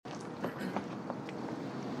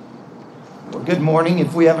Well, good morning.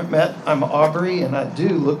 If we haven't met, I'm Aubrey, and I do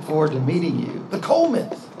look forward to meeting you. The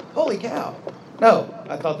Colemans. Holy cow. No,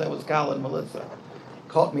 I thought that was Kyle and Melissa.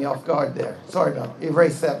 Caught me off guard there. Sorry about it.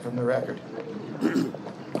 Erase that from the record.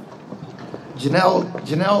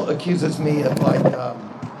 Janelle accuses me of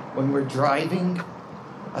when we're driving,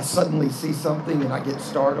 I suddenly see something and I get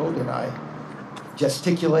startled and I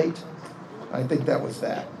gesticulate. I think that was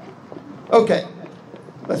that. Okay,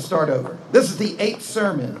 let's start over. This is the 8th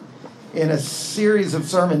sermon in a series of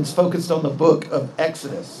sermons focused on the book of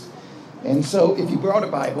Exodus. And so if you brought a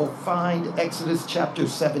Bible, find Exodus chapter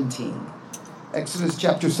 17. Exodus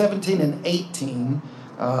chapter 17 and 18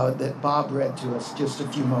 that Bob read to us just a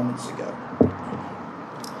few moments ago.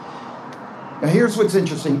 Now here's what's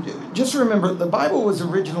interesting. Just remember, the Bible was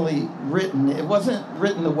originally written. It wasn't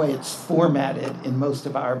written the way it's formatted in most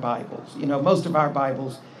of our Bibles. You know, most of our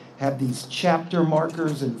Bibles have these chapter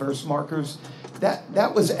markers and verse markers.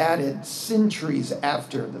 That was added centuries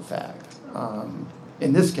after the fact.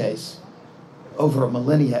 In this case, over a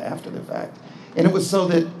millennia after the fact. And it was so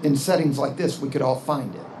that in settings like this, we could all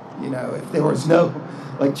find it. You know, if there was no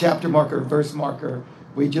chapter marker, verse marker,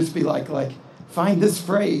 we'd just be like, find this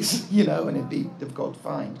phrase, and it'd be difficult to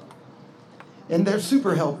find. And they're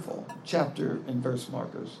super helpful, chapter and verse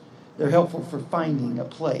markers. They're helpful for finding a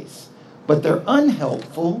place. But they're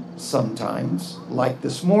unhelpful sometimes, like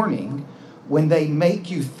this morning, when they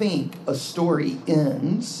make you think a story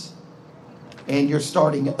ends and you're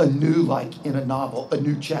starting anew, like in a novel, a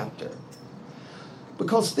new chapter.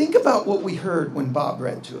 Because think about what we heard when Bob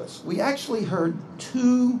read to us. We actually heard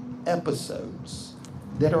 2 episodes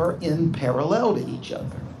that are in parallel to each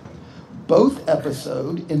other. Both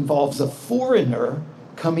episode involves a foreigner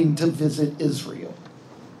coming to visit Israel.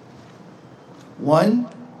 One,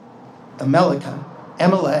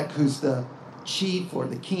 Amalek, who's the chief or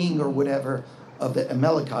the king or whatever of the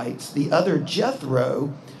Amalekites. The other,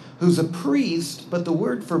 Jethro, who's a priest, but the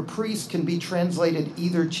word for priest can be translated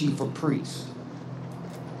either chief or priest.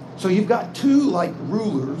 So you've got 2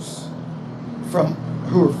 rulers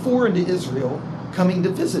who are foreign to Israel coming to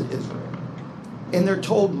visit Israel. And they're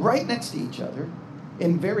told right next to each other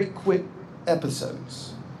in very quick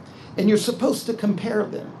episodes. And you're supposed to compare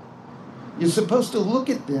them. You're supposed to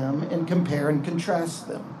look at them and compare and contrast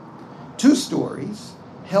them. 2 stories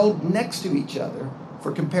held next to each other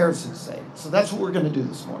for comparison's sake. So that's what we're going to do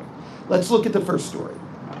this morning. Let's look at the first story.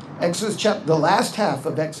 The last half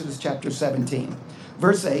of Exodus chapter 17.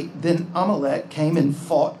 Verse 8, then Amalek came and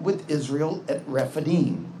fought with Israel at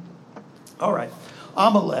Rephidim. All right,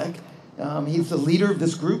 Amalek, he's the leader of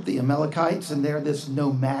this group, the Amalekites, and they're this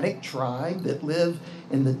nomadic tribe that live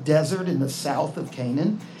in the desert in the south of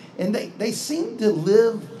Canaan. And they seem to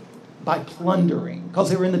live by plundering, because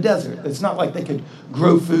they were in the desert. It's not like they could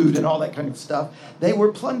grow food and all that kind of stuff. They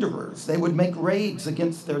were plunderers. They would make raids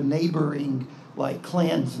against their neighboring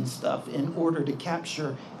clans and stuff in order to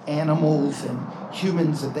capture animals and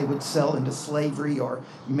humans that they would sell into slavery or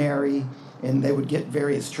marry, and they would get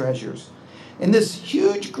various treasures. And this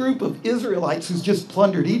huge group of Israelites who's just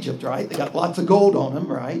plundered Egypt, right? They got lots of gold on them,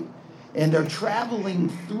 right? And they're traveling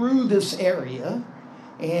through this area,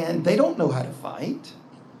 and they don't know how to fight.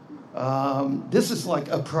 This is like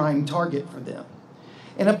a prime target for them.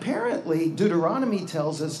 And apparently, Deuteronomy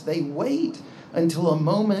tells us they wait until a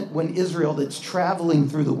moment when Israel that's traveling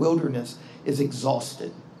through the wilderness is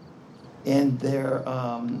exhausted. And they're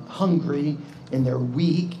hungry, and they're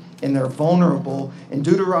weak, and they're vulnerable. And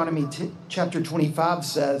Deuteronomy chapter 25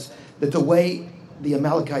 says that the way the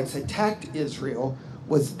Amalekites attacked Israel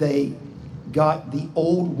was they got the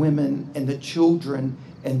old women and the children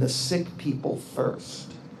and the sick people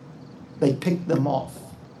first. They picked them off,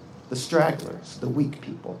 the stragglers, the weak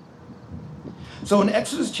people. So in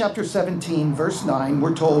Exodus chapter 17, verse 9,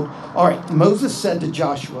 we're told, all right, Moses said to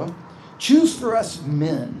Joshua, choose for us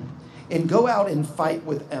men and go out and fight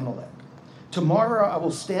with Amalek. Tomorrow I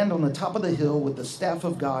will stand on the top of the hill with the staff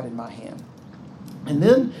of God in my hand. And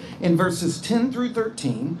then in verses 10 through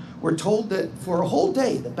 13, we're told that for a whole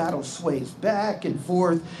day the battle sways back and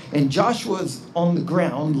forth, and Joshua's on the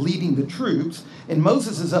ground leading the troops, and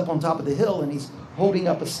Moses is up on top of the hill, and he's holding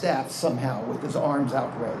up a staff somehow with his arms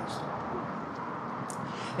outraised.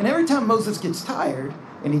 And every time Moses gets tired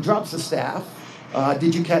and he drops the staff,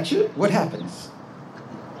 did you catch it? What happens?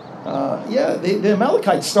 The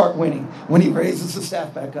Amalekites start winning. When he raises the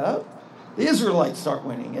staff back up, the Israelites start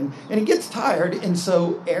winning. And he gets tired, and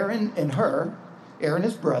so Aaron,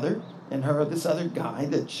 his brother, and this other guy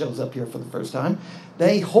that shows up here for the first time,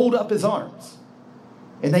 they hold up his arms.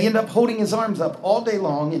 And they end up holding his arms up all day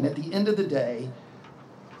long, and at the end of the day,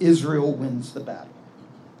 Israel wins the battle.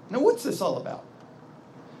 Now, what's this all about?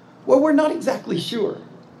 Well, we're not exactly sure.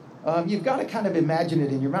 You've got to kind of imagine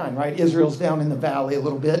it in your mind, right? Israel's down in the valley a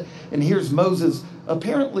little bit, and here's Moses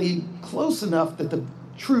apparently close enough that the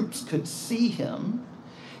troops could see him.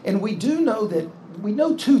 And we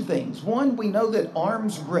know two things. One, we know that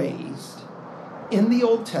arms raised in the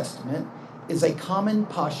Old Testament is a common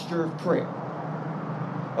posture of prayer.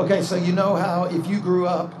 Okay, so you know how if you grew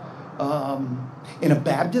up in a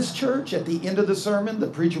Baptist church, at the end of the sermon, the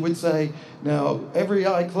preacher would say, now every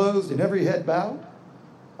eye closed and every head bowed.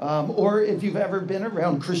 Or if you've ever been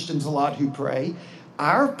around Christians a lot who pray,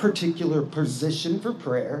 our particular position for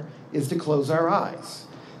prayer is to close our eyes.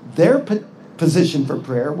 Their position for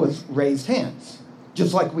prayer was raised hands,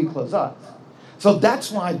 just like we close eyes. So that's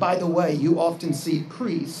why, by the way, you often see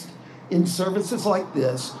priests in services like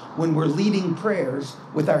this when we're leading prayers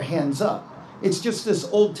with our hands up. It's just this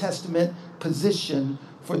Old Testament position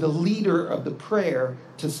for the leader of the prayer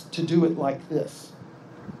to do it like this.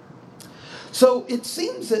 So it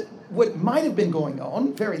seems that what might have been going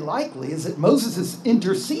on, very likely, is that Moses is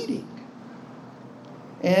interceding.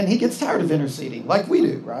 And he gets tired of interceding, like we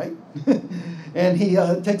do, right? And he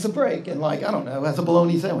takes a break and, has a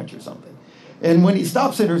bologna sandwich or something. And when he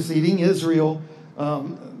stops interceding, Israel,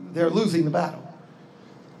 they're losing the battle.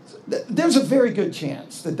 There's a very good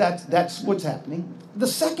chance that that's what's happening. The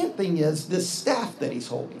second thing is this staff that he's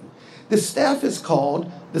holding. This staff is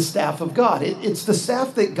called the staff of God. It's the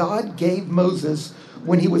staff that God gave Moses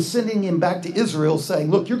when he was sending him back to Israel,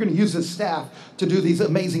 saying, look, you're going to use this staff to do these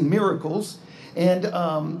amazing miracles. And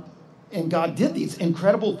God did these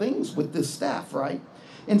incredible things with this staff, right?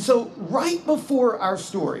 And so right before our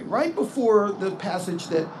story, right before the passage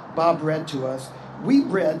that Bob read to us, we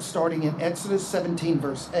read starting in Exodus 17,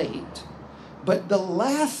 verse 8. But the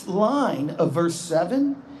last line of verse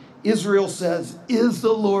 7, Israel says, is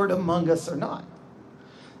the Lord among us or not?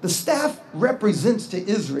 The staff represents to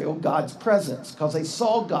Israel God's presence because they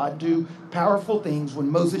saw God do powerful things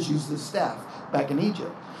when Moses used the staff back in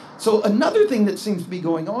Egypt. So another thing that seems to be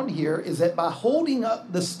going on here is that by holding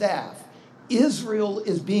up the staff, Israel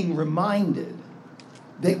is being reminded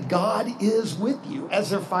that God is with you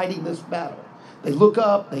as they're fighting this battle. They look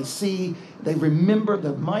up, they see, they remember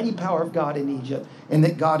the mighty power of God in Egypt and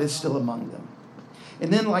that God is still among them.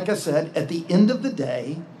 And then, like I said, at the end of the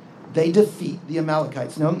day, they defeat the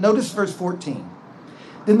Amalekites. Now, notice verse 14.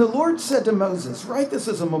 Then the Lord said to Moses, write this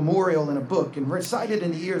as a memorial in a book and recite it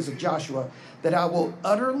in the ears of Joshua, that I will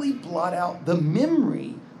utterly blot out the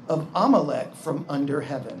memory of Amalek from under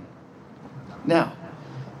heaven. Now,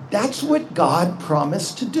 that's what God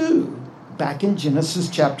promised to do back in Genesis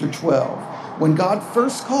chapter 12. When God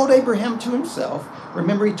first called Abraham to himself,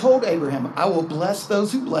 remember he told Abraham, I will bless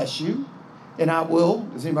those who bless you, and I will,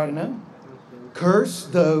 does anybody know? Curse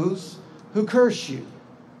those who curse you.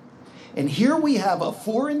 And here we have a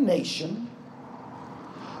foreign nation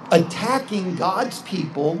attacking God's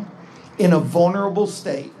people in a vulnerable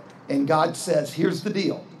state. And God says, here's the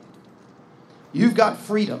deal. You've got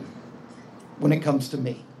freedom when it comes to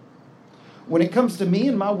me. When it comes to me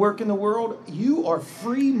and my work in the world, you are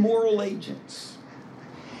free moral agents.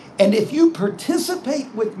 And if you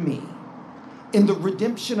participate with me in the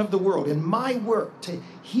redemption of the world, in my work to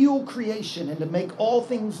heal creation and to make all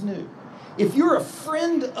things new, if you're a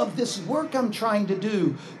friend of this work I'm trying to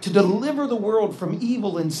do to deliver the world from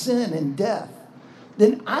evil and sin and death,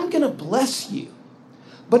 then I'm going to bless you.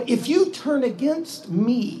 But if you turn against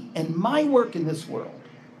me and my work in this world,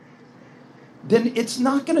 then it's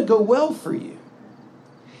not going to go well for you.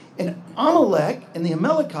 And Amalek and the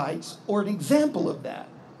Amalekites are an example of that.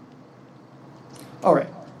 All right.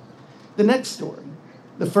 The next story,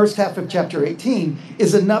 the first half of chapter 18,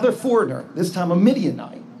 is another foreigner, this time a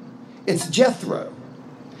Midianite. It's Jethro.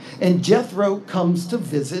 And Jethro comes to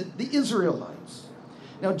visit the Israelites.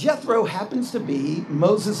 Now, Jethro happens to be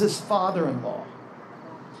Moses' father-in-law.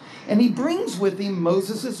 And he brings with him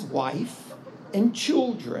Moses' wife and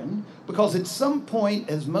children, because at some point,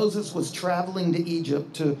 as Moses was traveling to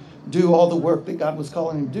Egypt to do all the work that God was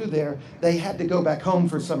calling him to do there, they had to go back home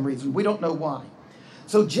for some reason. We don't know why.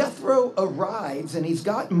 So Jethro arrives, and he's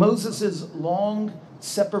got Moses' long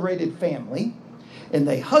separated family, and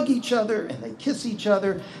they hug each other, and they kiss each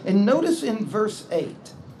other. And notice in verse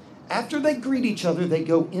 8, after they greet each other, they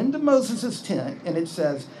go into Moses' tent, and it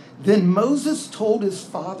says, then Moses told his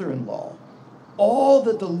father-in-law all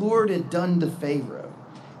that the Lord had done to Pharaoh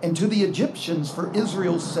and to the Egyptians for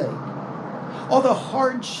Israel's sake, all the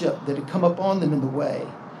hardship that had come upon them in the way,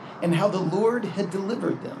 and how the Lord had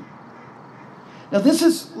delivered them. Now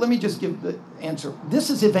let me just give the answer. This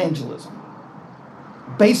is evangelism.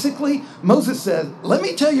 Basically, Moses said, let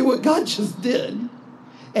me tell you what God just did.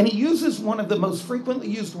 And he uses one of the most frequently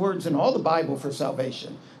used words in all the Bible for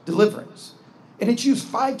salvation, deliverance. And it's used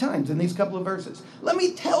 5 times in these couple of verses. Let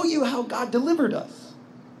me tell you how God delivered us.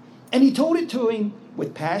 And he told it to him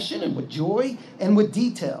with passion and with joy and with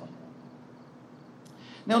detail.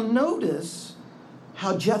 Now notice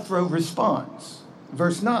how Jethro responds.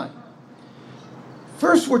 Verse 9.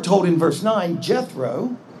 First, we're told in verse 9,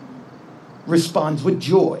 Jethro responds with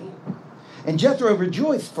joy. And Jethro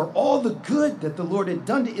rejoiced for all the good that the Lord had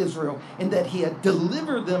done to Israel and that he had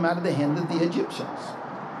delivered them out of the hand of the Egyptians.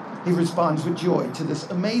 He responds with joy to this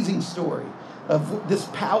amazing story of this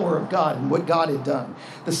power of God and what God had done.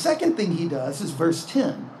 The second thing he does is verse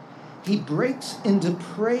 10. He breaks into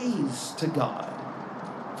praise to God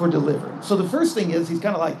for deliverance. So the first thing is he's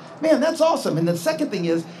kind of like, man, that's awesome. And the second thing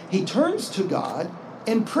is he turns to God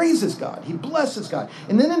and praises God. He blesses God.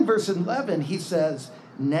 And then in verse 11, he says,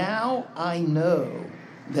 now I know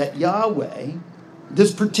that Yahweh,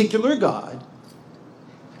 this particular God,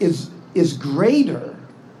 is greater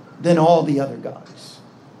than all the other gods.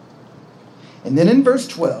 And then in verse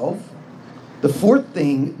 12, the fourth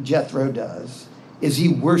thing Jethro does is he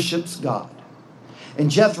worships God.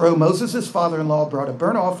 And Jethro, Moses' father-in-law, brought a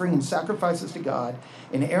burnt offering and sacrifices to God.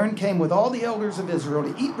 And Aaron came with all the elders of Israel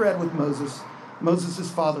to eat bread with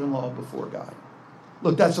Moses' father-in-law before God.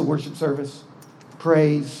 Look, that's a worship service.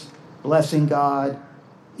 Praise, blessing God,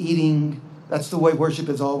 eating. That's the way worship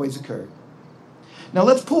has always occurred. Now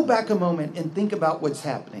let's pull back a moment and think about what's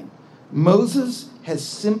happening. Moses has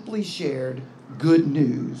simply shared good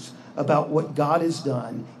news about what God has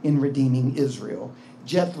done in redeeming Israel.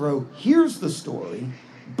 Jethro hears the story,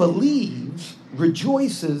 believes,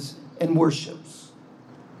 rejoices, and worships.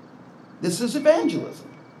 This is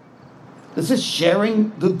evangelism. This is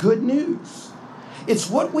sharing the good news. It's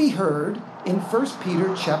what we heard in 1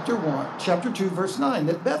 Peter chapter 2, verse 9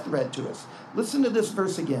 that Beth read to us. Listen to this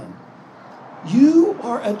verse again. You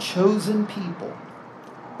are a chosen people,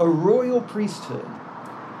 a royal priesthood,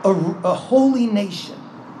 a holy nation,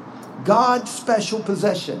 God's special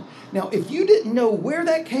possession. Now, if you didn't know where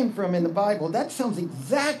that came from in the Bible, that sounds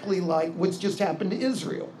exactly like what's just happened to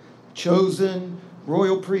Israel. Chosen,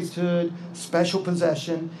 royal priesthood, special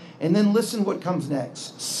possession. And then listen what comes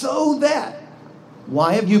next. So that,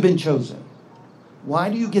 why have you been chosen? Why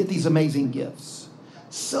do you get these amazing gifts?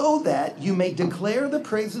 So that you may declare the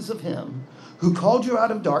praises of him who called you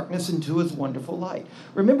out of darkness into his wonderful light.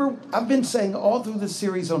 Remember, I've been saying all through this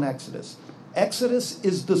series on Exodus, Exodus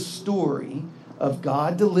is the story of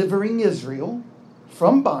God delivering Israel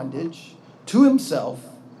from bondage to himself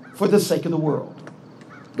for the sake of the world.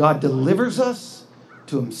 God delivers us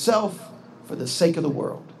to himself for the sake of the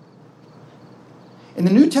world. And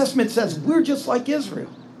the New Testament says we're just like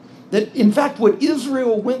Israel. That, in fact, what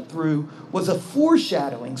Israel went through was a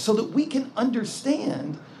foreshadowing so that we can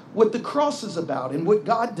understand what the cross is about and what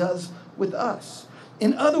God does with us.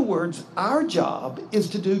 In other words, our job is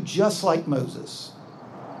to do just like Moses.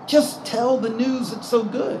 Just tell the news that's so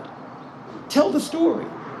good. Tell the story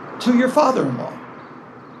to your father-in-law,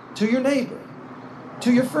 to your neighbor,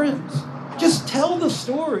 to your friends. Just tell the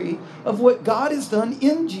story of what God has done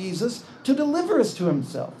in Jesus to deliver us to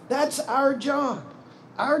himself. That's our job.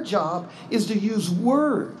 Our job is to use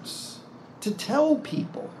words to tell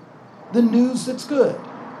people the news that's good,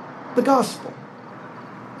 the gospel.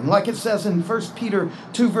 And like it says in 1 Peter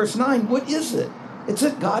 2, verse 9, what is it? It's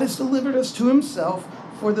that God has delivered us to himself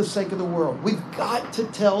for the sake of the world. We've got to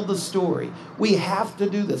tell the story. We have to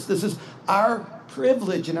do this. This is our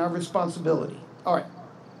privilege and our responsibility. All right.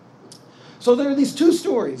 So there are these two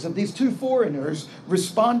stories of these two foreigners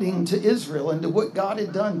responding to Israel and to what God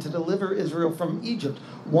had done to deliver Israel from Egypt.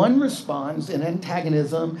 One responds in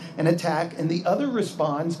antagonism and attack, and the other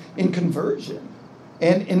responds in conversion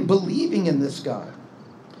and in believing in this God.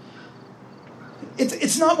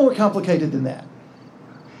 It's not more complicated than that.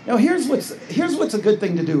 Now here's what's a good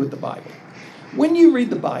thing to do with the Bible. When you read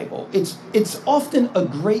the Bible, it's often a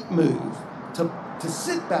great move to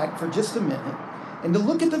sit back for just a minute and to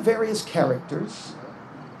look at the various characters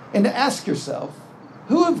and to ask yourself,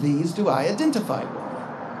 who of these do I identify with?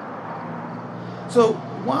 So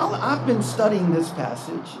while I've been studying this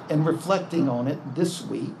passage and reflecting on it this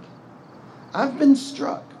week, I've been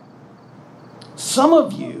struck. Some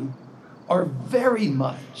of you are very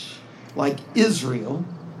much like Israel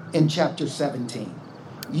in chapter 17.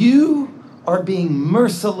 You are being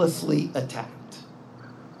mercilessly attacked.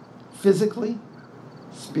 Physically,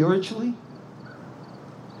 spiritually.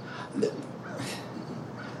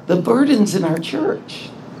 The burdens in our church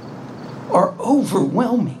are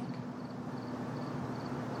overwhelming.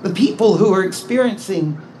 The people who are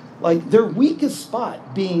experiencing like their weakest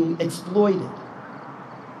spot being exploited,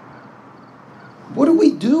 What do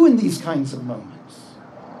we do in these kinds of moments?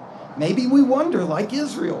 Maybe we wonder, like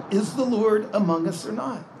Israel, is the Lord among us or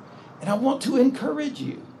not? And I want to encourage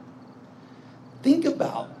you. Think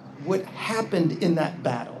about what happened in that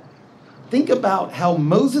battle. Think about how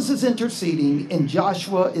Moses is interceding and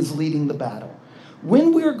Joshua is leading the battle.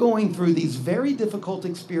 When we're going through these very difficult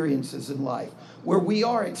experiences in life, where we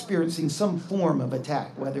are experiencing some form of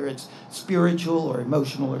attack, whether it's spiritual or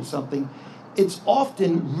emotional or something, it's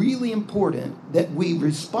often really important that we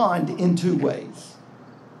respond in two ways.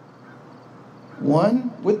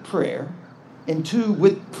 One, with prayer, and two,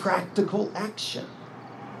 with practical action.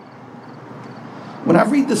 When I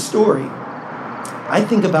read this story, I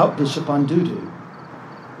think about Bishop Ondudu,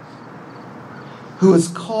 who is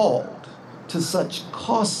called to such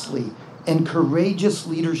costly and courageous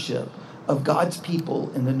leadership of God's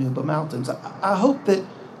people in the Nuba Mountains. I hope that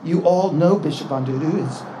you all know Bishop Ondudu,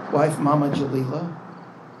 his wife, Mama Jalila.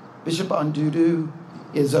 Bishop Ondudu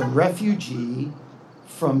is a refugee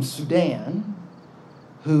from Sudan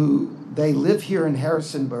who they live here in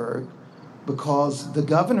Harrisonburg because the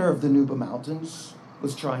governor of the Nuba Mountains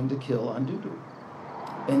was trying to kill Ondudu.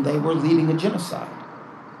 And they were leading a genocide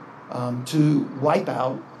to wipe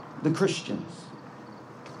out the Christians.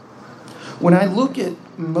 When I look at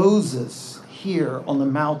Moses here on the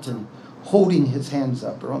mountain holding his hands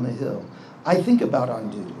up or on the hill, I think about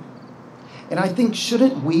Ondudu. And I think,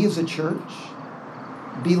 shouldn't we as a church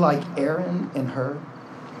be like Aaron and Hur?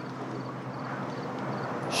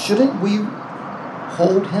 Shouldn't we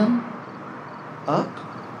hold him up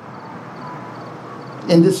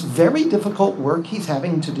in this very difficult work he's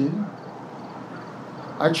having to do?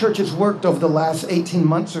 Our church has worked over the last 18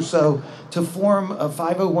 months or so to form a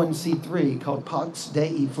 501c3 called Pax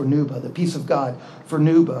Dei for Nuba, the peace of God for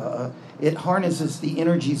Nuba. It harnesses the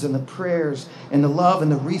energies and the prayers and the love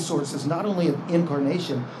and the resources, not only of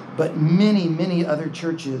Incarnation, but many, many other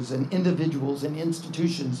churches and individuals and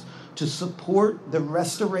institutions to support the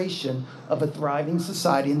restoration of a thriving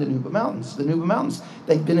society in the Nuba Mountains. The Nuba Mountains,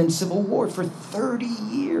 they've been in civil war for 30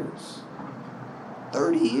 years.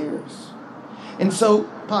 30 years. And so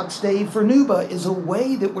Pax Dei for Nuba is a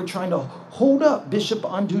way that we're trying to hold up Bishop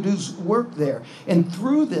Ondudu's work there. And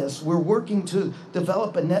through this, we're working to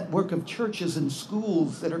develop a network of churches and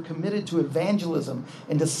schools that are committed to evangelism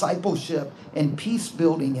and discipleship and peace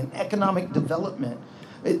building and economic development.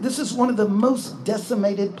 This is one of the most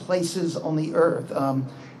decimated places on the earth.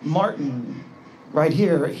 Martin, right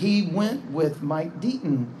here, he went with Mike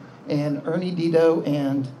Deaton and Ernie Dito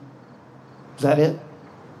and, is that it?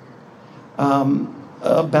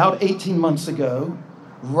 About 18 months ago,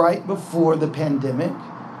 right before the pandemic,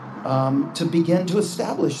 to begin to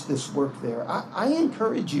establish this work there. I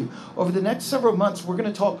encourage you, over the next several months, we're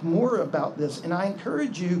going to talk more about this, and I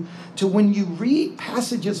encourage you to, when you read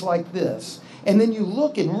passages like this, and then you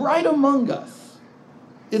look, and right among us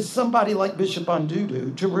is somebody like Bishop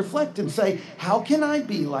Ondudu, to reflect and say, how can I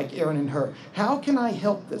be like Aaron and Hur? How can I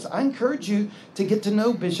help this? I encourage you to get to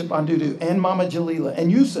know Bishop Ondudu and Mama Jalila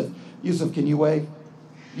and Yusuf. Yusuf, can you wave?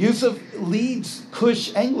 Yusuf leads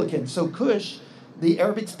Cush Anglican. So Cush, the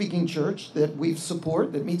Arabic-speaking church that we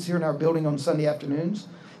support, that meets here in our building on Sunday afternoons,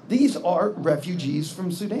 these are refugees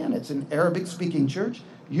from Sudan. It's an Arabic-speaking church.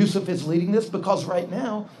 Yusuf is leading this because right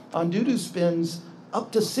now, Ondudu spends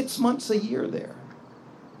up to 6 months a year there.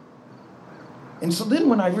 And so then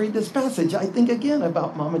when I read this passage, I think again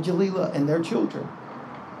about Mama Jalila and their children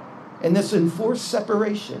and this enforced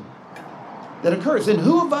separation that occurs. And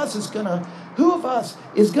who of us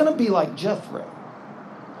is gonna be like Jethro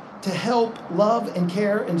to help love and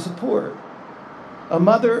care and support a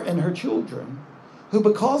mother and her children who,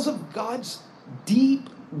 because of God's deep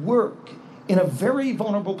work in a very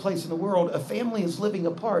vulnerable place in the world, a family is living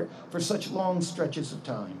apart for such long stretches of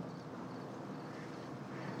time.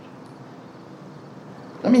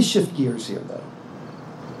 Let me shift gears here, though.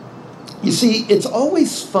 You see, it's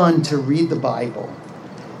always fun to read the Bible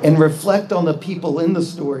and reflect on the people in the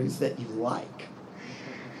stories that you like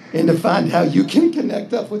and to find how you can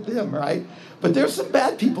connect up with them, right? But there's some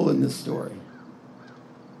bad people in this story.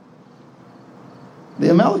 The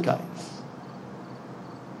Amalekites.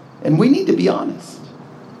 And we need to be honest.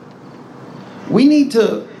 We need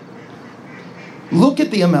to look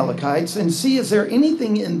at the Amalekites and see, is there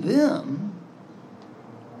anything in them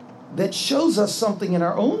that shows us something in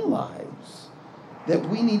our own lives that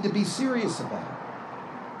we need to be serious about?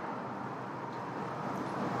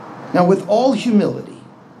 Now, with all humility,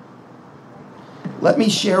 let me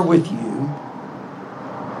share with you,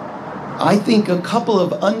 I think, a couple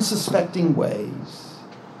of unsuspecting ways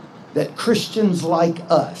that Christians like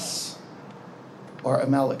us are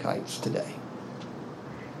Amalekites today.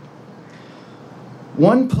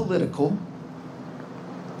 one political,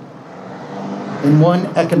 and one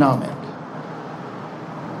economic.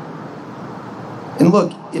 And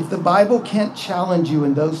look, if the Bible can't challenge you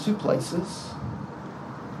in those two places,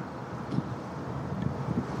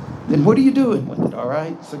 then what are you doing with it, all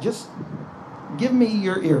right? So just give me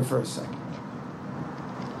your ear for a second.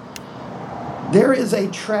 There is a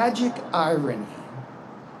tragic irony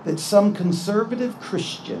that some conservative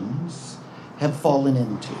Christians have fallen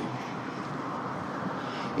into.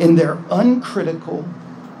 In their uncritical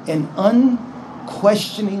and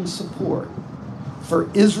unquestioning support for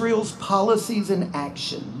Israel's policies and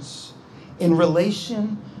actions in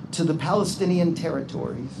relation to the Palestinian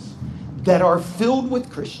territories that are filled with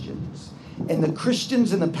Christians, and the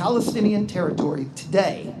Christians in the Palestinian territory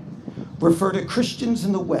today refer to Christians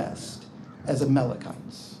in the West as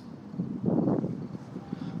Amalekites.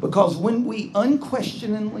 Because when we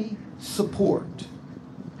unquestioningly support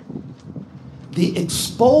the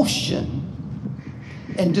expulsion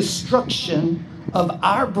and destruction of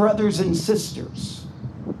our brothers and sisters,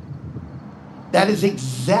 that is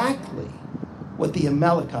exactly what the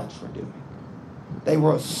Amalekites were doing. They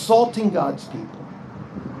were assaulting God's people.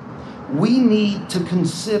 We need to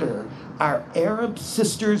consider our Arab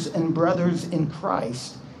sisters and brothers in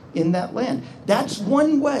Christ in that land. That's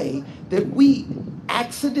one way that we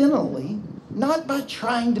accidentally, not by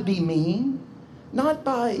trying to be mean, not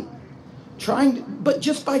by trying, but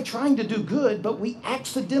just by trying to do good, but we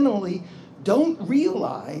accidentally don't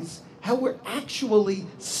realize how we're actually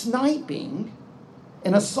sniping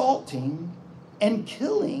and assaulting and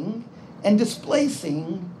killing and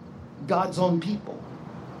displacing God's own people.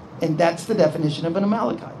 And that's the definition of an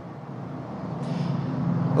Amalekite.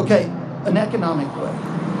 Okay, an economic way.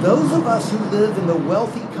 Those of us who live in the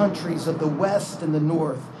wealthy countries of the West and the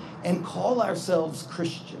North and call ourselves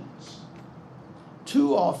Christians,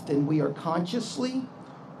 too often we are consciously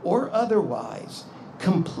or otherwise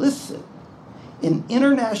complicit in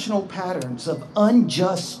international patterns of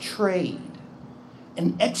unjust trade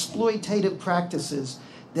and exploitative practices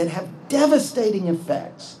that have devastating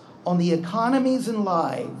effects on the economies and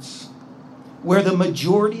lives where the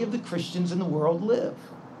majority of the Christians in the world live.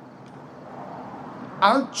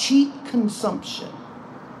 Our cheap consumption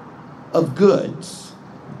of goods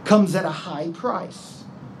comes at a high price,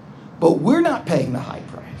 but we're not paying the high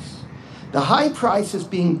price. The high price is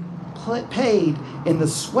being paid in the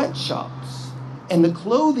sweatshops and the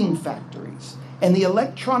clothing factories and the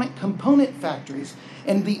electronic component factories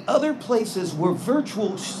and the other places where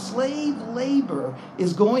virtual slave labor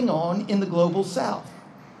is going on in the global South.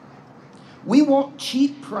 We want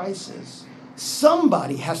cheap prices.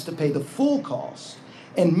 Somebody has to pay the full cost,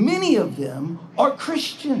 and many of them are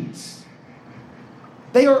Christians.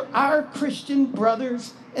 They are our Christian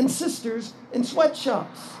brothers and sisters in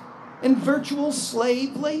sweatshops and virtual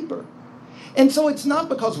slave labor. And so it's not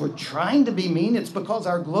because we're trying to be mean, it's because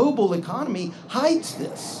our global economy hides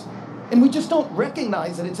this. And we just don't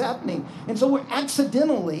recognize that it's happening. And so we're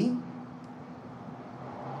accidentally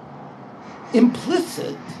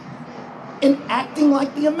implicit in acting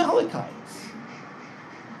like the Amalekites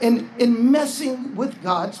and in messing with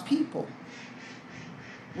God's people.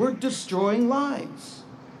 We're destroying lives.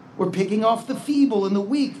 We're picking off the feeble and the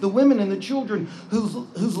weak, the women and the children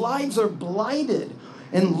whose lives are blighted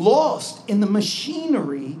and lost in the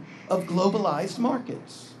machinery of globalized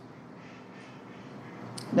markets.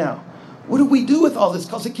 Now, what do we do with all this?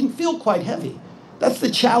 Because it can feel quite heavy. That's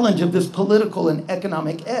the challenge of this political and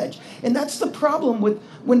economic edge. And that's the problem with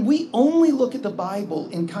when we only look at the Bible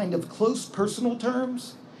in kind of close personal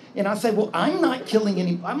terms. And I say, well, I'm not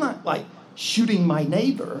killing I'm not like shooting my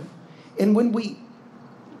neighbor. And when we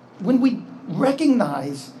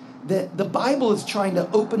recognize that the Bible is trying to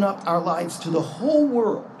open up our lives to the whole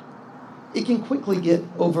world, it can quickly get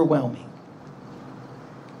overwhelming.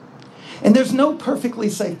 And there's no perfectly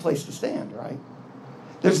safe place to stand, right?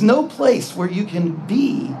 There's no place where you can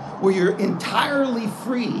be, where you're entirely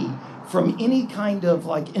free from any kind of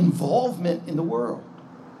like involvement in the world.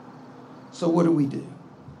 So what do?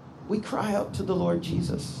 We cry out to the Lord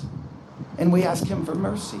Jesus and we ask him for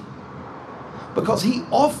mercy because he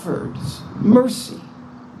offers mercy.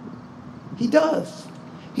 He does.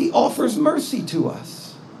 He offers mercy to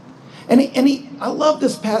us. And I love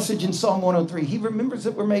this passage in Psalm 103. He remembers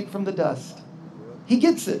that we're made from the dust. He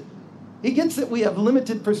gets it. He gets that we have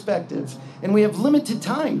limited perspectives and we have limited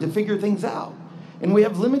time to figure things out. And we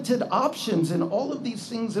have limited options in all of these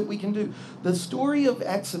things that we can do. The story of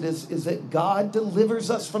Exodus is that God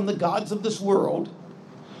delivers us from the gods of this world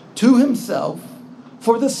to himself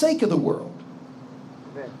for the sake of the world.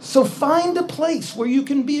 So find a place where you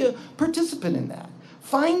can be a participant in that.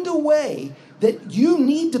 Find a way that you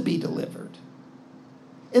need to be delivered.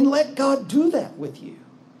 And let God do that with you.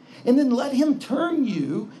 And then let him turn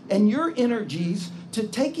you and your energies to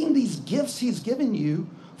taking these gifts he's given you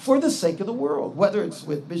for the sake of the world, whether it's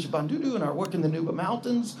with Bishop Bandudu and our work in the Nuba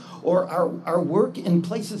Mountains, or our work in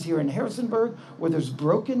places here in Harrisonburg where there's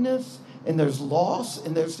brokenness and there's loss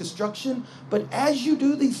and there's destruction. But as you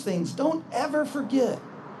do these things, don't ever forget,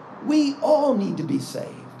 we all need to be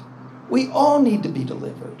saved. We all need to be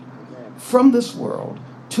delivered from this world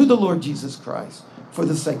to the Lord Jesus Christ for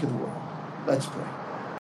the sake of the world. Let's pray.